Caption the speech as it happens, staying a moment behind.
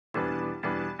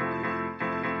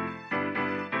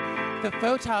The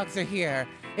photogs are here.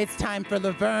 It's time for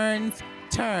Laverne's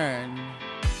turn.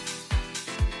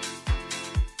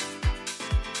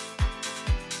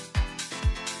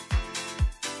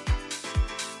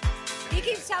 He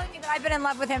keeps telling me that I've been in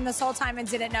love with him this whole time and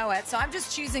didn't know it, so I'm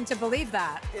just choosing to believe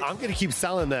that. I'm gonna keep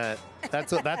selling that.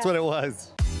 That's what it was.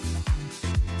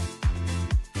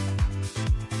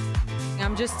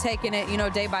 I'm just taking it, you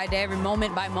know, day by day, every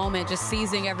moment by moment, just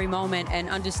seizing every moment and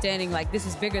understanding like this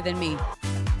is bigger than me.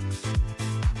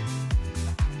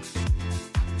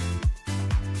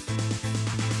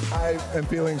 I am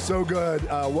feeling so good.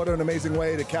 What an amazing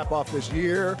way to cap off this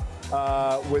year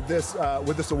with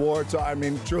this award. So I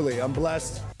mean, truly, I'm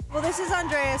blessed. Well, this is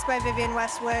Andreas by Vivienne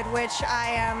Westwood, which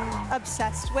I am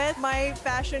obsessed with. My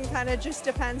fashion kind of just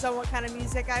depends on what kind of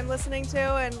music I'm listening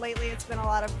to, and lately it's been a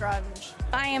lot of grunge.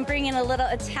 I am bringing a little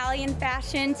Italian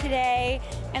fashion today,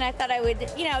 and I thought I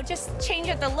would, you know, just change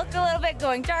up the look a little bit,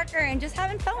 going darker and just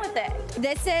having fun with it.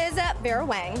 This is Vera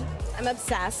Wang. I'm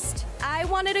obsessed. I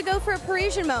wanted to go for a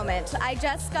Parisian moment. I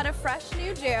just got a fresh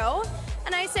new do,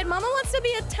 and I said, Mama wants to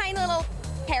be a tiny little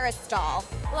Paris doll.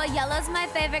 Well, yellow's my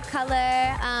favorite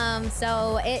color,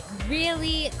 so it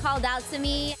really called out to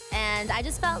me, and I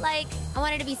just felt like I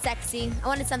wanted to be sexy. I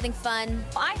wanted something fun.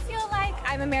 I feel like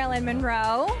I'm a Marilyn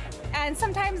Monroe, and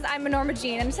sometimes I'm a Norma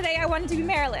Jean, and today I wanted to be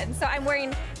Marilyn, so I'm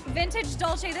wearing vintage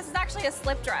Dolce. This is actually a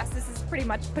slip dress. This is pretty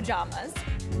much pajamas.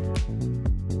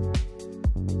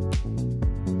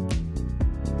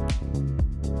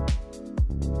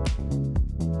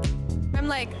 I'm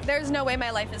like, there's no way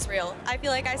my life is real. I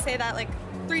feel like I say that like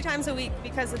 3 times a week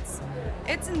because it's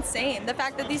insane. The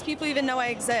fact that these people even know I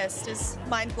exist is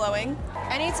mind-blowing.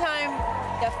 Anytime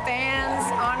the fans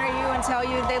honor you and tell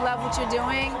you they love what you're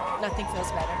doing, nothing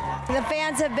feels better. The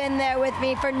fans have been there with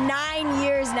me for 9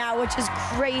 years now, which is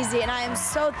crazy, and I am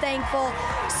so thankful,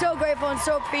 so grateful, and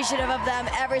so appreciative of them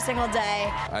every single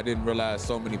day. I didn't realize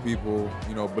so many people,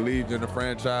 you know, believed in the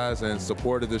franchise and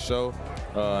supported the show,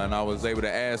 and I was able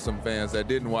to add some fans that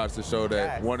didn't watch the show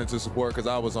that wanted to support because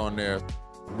I was on there.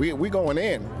 We going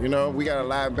in, you know, we got a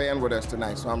live band with us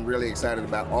tonight, so I'm really excited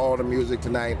about all the music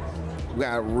tonight. We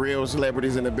got real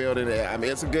celebrities in the building. I mean,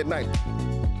 it's a good night.